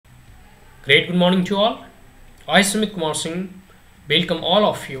Great good morning to all. I Sumit Kumar Singh welcome all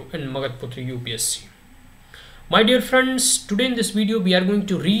of you in Magadputri UPSC. My dear friends, today in this video we are going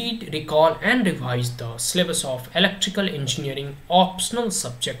to read, recall and revise the syllabus of electrical engineering optional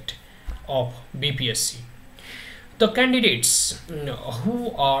subject of BPSC. The candidates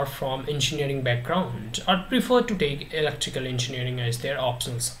who are from engineering background are preferred to take electrical engineering as their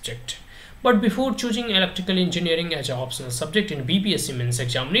optional subject. But before choosing electrical engineering as an optional subject in BPSC means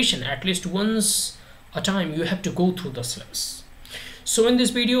examination, at least once a time you have to go through the syllabus. So in this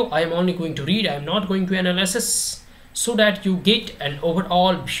video, I am only going to read, I am not going to analysis, so that you get an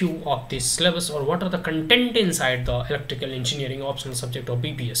overall view of this syllabus or what are the content inside the electrical engineering optional subject of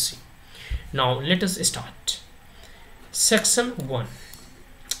BPSC. Now let us start. Section 1.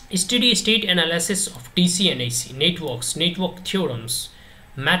 Steady state analysis of DC and AC, networks, network theorems,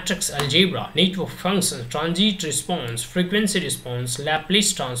 matrix algebra, network functions, transient response, frequency response,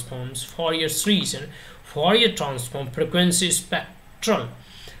 Laplace transforms, Fourier series and Fourier transform, frequency spectral,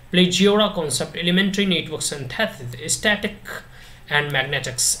 Plagiora concept, elementary network synthesis, static and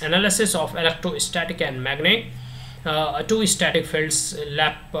magnetics, analysis of electrostatic and magnetostatic fields,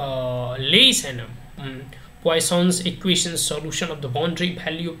 Laplace and Poisson's equations, solution of the boundary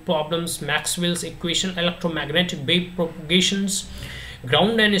value problems, Maxwell's equation, electromagnetic wave propagations,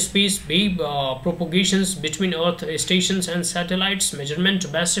 ground and space wave propagations between earth stations and satellites,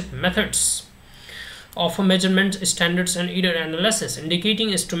 measurement basic methods of measurement standards and error analysis,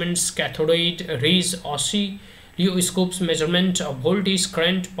 indicating instruments, cathode rays, oscilloscopes, measurement of voltage,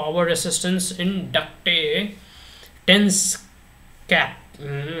 current, power, resistance, inductance,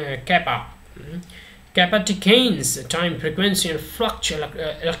 kappa, capaciticans, time, frequency and flux,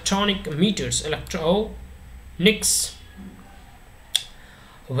 electronic meters, electronics,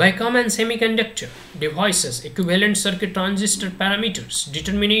 vacuum and semiconductor devices, equivalent circuit transistor parameters,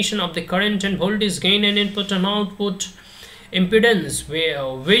 determination of the current and voltage, gain and input and output impedance,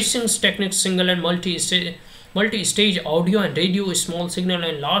 Weissing's techniques, single and multi-stage audio and radio, small signal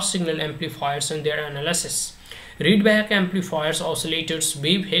and large signal amplifiers and their analysis, readback amplifiers, oscillators,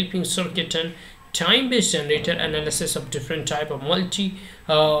 wave helping circuit and time-based generator, analysis of different type of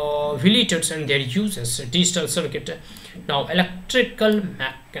multi-violators and their uses, digital circuit. Now electrical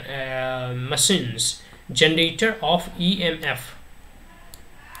machines, generator of EMF,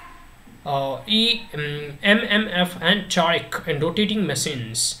 MMF and torque, and rotating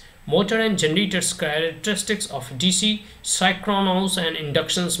machines, motor and generators, characteristics of DC, synchronous and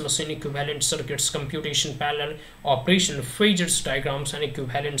inductions machine, equivalent circuits, computation, parallel operation, Phasors diagrams and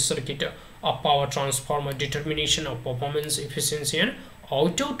equivalent circuit of power transformer, determination of performance, efficiency and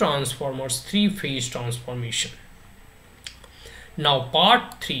auto transformers, three-phase transformation. Now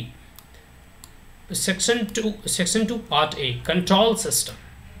part 3, section 2 part A, control system,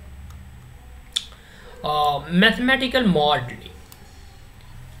 mathematical modeling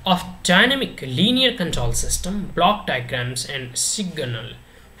of dynamic linear control system, block diagrams and signal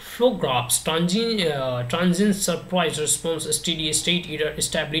flow graphs, transient surprise response, steady state error,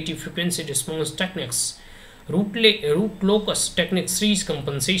 stability, frequency response techniques, root locus techniques, series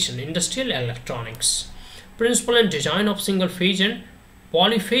compensation, industrial electronics, principle and design of single phase and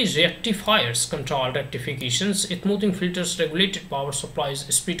polyphase rectifiers, control rectifications, smoothing filters, regulated power supplies,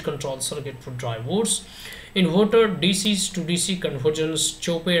 speed control circuit for drivers, inverter, DCs to DC conversions,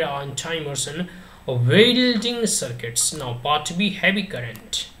 chopera and timers and welding circuits. Now part B, heavy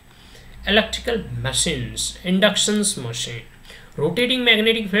current, electrical machines, inductions machine, rotating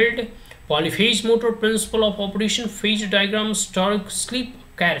magnetic field, polyphase motor, principle of operation, phase diagrams, torque, slip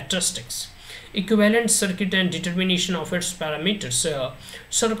characteristics, equivalent circuit and determination of its parameters,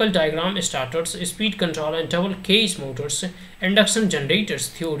 circle diagram, starters, speed control and double case motors, induction generators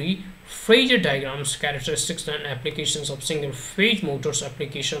theory, Phasor diagrams, characteristics and applications of single phase motors,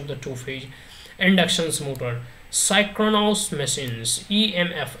 application of the two-phase inductions motor, synchronous machines,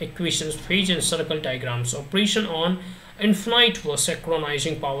 EMF equations, phase and circle diagrams, operation on infinite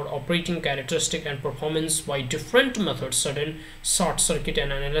synchronizing power, operating characteristic and performance by different methods, sudden short circuit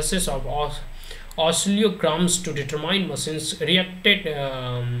and analysis of oscillograms to determine machines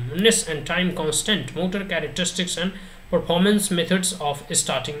reactiveness and time constant, motor characteristics and performance, methods of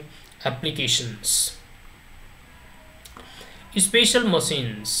starting applications, special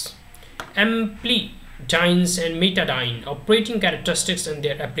machines, amplidynes and metadyne, operating characteristics and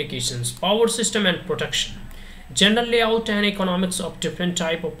their applications, power system and protection, general layout and economics of different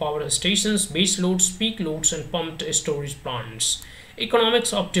type of power stations, base loads, peak loads and pumped storage plants,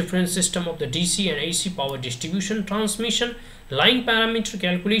 economics of different system of the DC and AC power distribution, transmission line parameter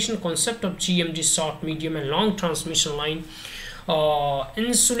calculation, concept of GMD, short, medium and long transmission line,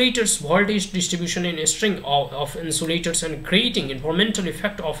 insulators voltage distribution in a string of insulators and creating environmental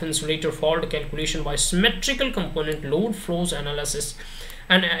effect of insulator fault calculation by symmetrical component load flows analysis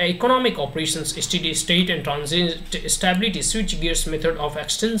and economic operations steady state and transit stability switch gears method of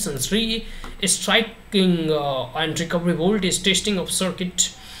extensions striking and recovery voltage testing of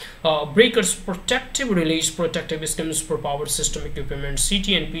circuit breakers protective relays protective schemes for power system equipment CT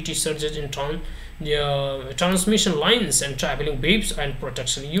and PT surges in transmission lines and traveling waves and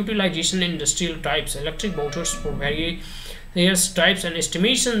protection utilization industrial types electric motors for various types and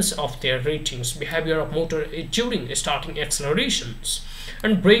estimations of their ratings behavior of motor during starting accelerations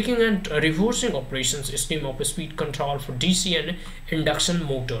and braking and reversing operations scheme of speed control for DC and induction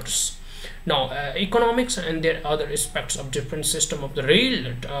motors. Now economics and their other aspects of different system of the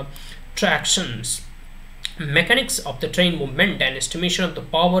rail tractions mechanics of the train movement and estimation of the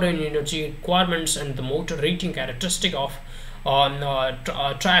power and energy requirements and the motor rating characteristic of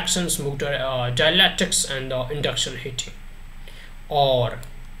tractions motor dialectics and induction heating. Or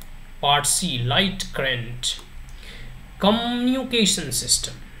part C, light current communication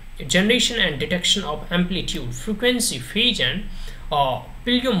system generation and detection of amplitude frequency phase and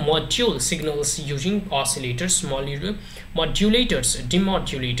module signals using oscillators modulators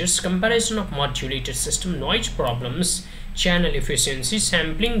demodulators comparison of modulator system noise problems channel efficiency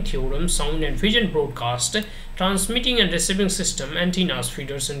sampling theorem sound and vision broadcast transmitting and receiving system antennas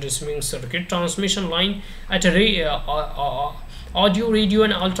feeders and receiving circuit transmission line at audio radio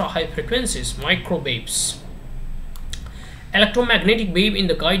and ultra high frequencies microwaves electromagnetic wave in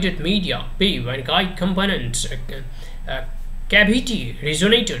the guided media wave and guide components cavity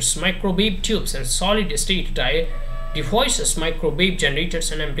resonators microwave tubes and solid state devices microwave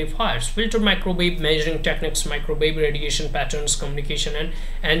generators and amplifiers filter microwave measuring techniques microwave radiation patterns communication and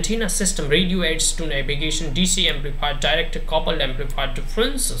antenna system radio aids to navigation DC amplifier direct coupled amplifier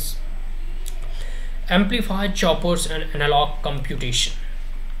differences amplifier choppers and analog computation.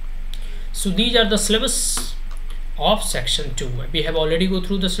 So these are the syllabus of section 2. We have already go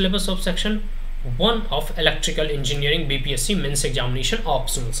through the syllabus of section 1 of electrical engineering BPSC mains examination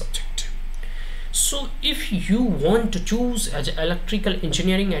optional subject. So if you want to choose as electrical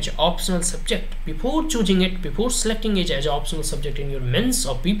engineering as optional subject, before choosing it, before selecting it as optional subject in your mains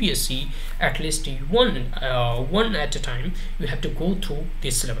of BPSC, at least one at a time, you have to go through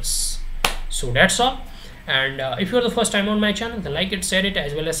this syllabus. So that's all. And if you're the first time on my channel, then like it, share it,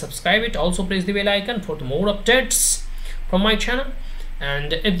 as well as subscribe it. Also press the bell icon for the more updates from my channel.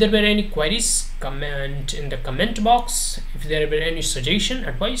 And if there were any queries, comment in the comment box. If there were any suggestion,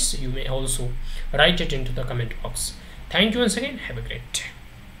 advice, you may also write it into the comment box. Thank you once again. Have a great day.